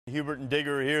Hubert and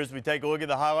Digger are here as we take a look at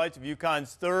the highlights of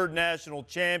Uconn's third national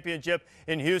championship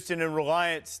in Houston and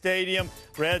Reliant Stadium.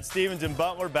 Brad Stevens and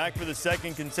Butler back for the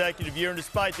second consecutive year, and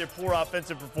despite their poor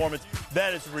offensive performance,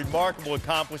 that is a remarkable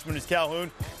accomplishment as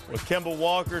Calhoun with Kemba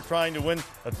Walker trying to win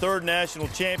a third national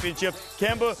championship.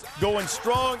 Kemba going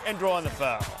strong and drawing the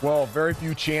foul. Well, very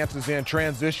few chances in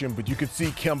transition, but you can see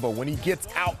Kemba, when he gets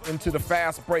out into the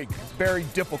fast break, it's very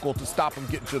difficult to stop him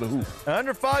getting to the hoop.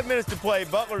 Under 5 minutes to play,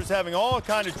 Butler's having all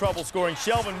kinds of trouble scoring.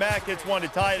 Shelvin Mack hits one to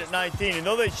tie it at 19, and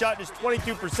though they shot just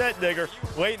 22%, Digger,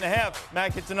 late in the half,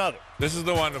 Mack hits another. This is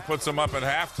the one that puts them up at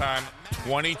halftime,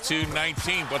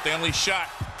 22-19, but they only shot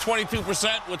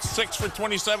 22% with 6 for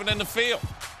 27 in the field.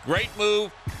 Great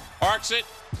move, arcs it,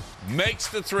 makes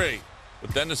the three.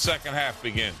 But then the second half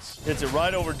begins. Hits it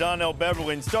right over Donnell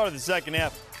Beverly and started the second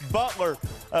half. Butler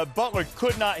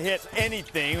could not hit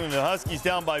anything. When the Huskies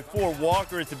down by 4,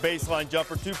 Walker hits a baseline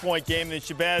jumper, 2-point game. And then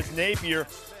Shabazz Napier,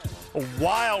 a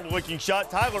wild-looking shot.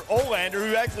 Tyler Olander,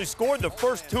 who actually scored the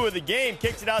first 2 of the game,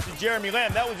 kicks it out to Jeremy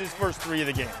Lamb. That was his first 3 of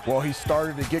the game. Well, he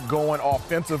started to get going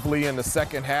offensively in the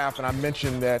second half, and I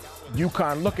mentioned that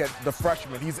Uconn, look at the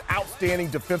freshman. He's outstanding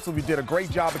defensively. He did a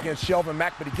great job against Shelvin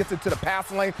Mack, but he gets into the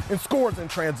passing lane and scores in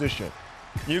transition.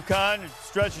 Uconn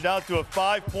stretched it out to a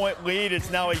 5-point lead. It's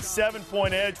now a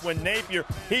 7-point edge when Napier,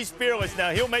 he's fearless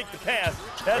now. He'll make the pass.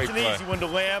 That's an easy one to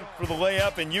Lamb for the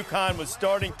layup, and Uconn was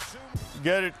starting to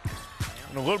get it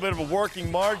in a little bit of a working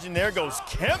margin. There goes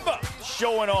Kemba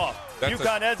showing off.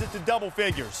 Uconn has it to double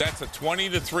figures. That's a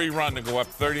 20-3 run to go up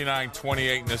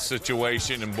 39-28 in this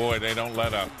situation, and boy, they don't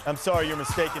let up. I'm sorry, you're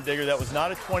mistaken, Digger. That was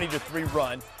not a 20-3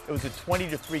 run. It was a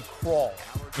 20-3 crawl.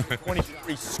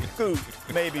 23 scoot,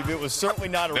 maybe, but it was certainly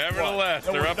not a Nevertheless,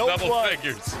 run. they're up double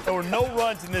figures. There were no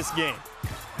runs in this game.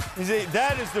 You see,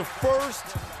 that is the first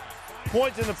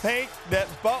points in the paint that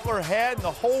Butler had in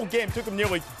the whole game. It took him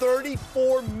nearly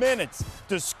 34 minutes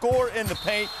to score in the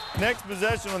paint. Next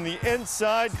possession on the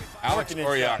inside. Alex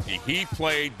Oriaki, he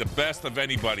played the best of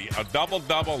anybody. A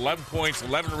double-double, 11 points,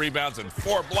 11 rebounds, and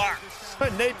 4 blocks.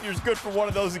 Napier's good for one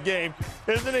of those a game,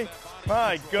 isn't he?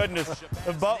 My goodness.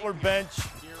 The Butler bench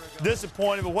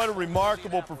disappointed, but what a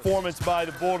remarkable performance by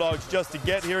the Bulldogs just to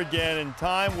get here again, and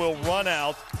time will run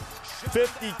out.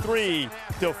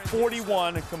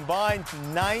 53-41, a combined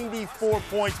 94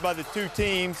 points by the two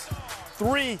teams.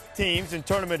 3 teams in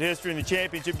tournament history in the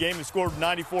championship game have scored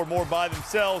 94 more by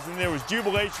themselves, and there was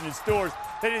jubilation in stores.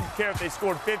 They didn't care if they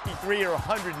scored 53 or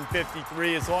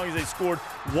 153 as long as they scored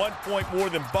 1 point more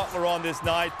than Butler on this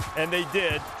night, and they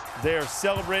did. They are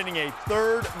celebrating a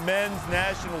 3rd men's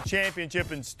national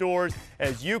championship in stores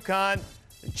as Uconn,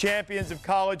 the champions of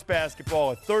college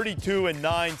basketball, a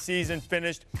 32-9 season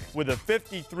finished with a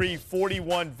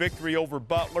 53-41 victory over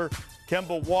Butler.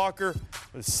 Kemba Walker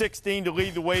with 16 to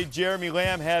lead the way. Jeremy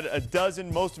Lamb had a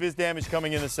dozen, most of his damage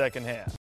coming in the second half.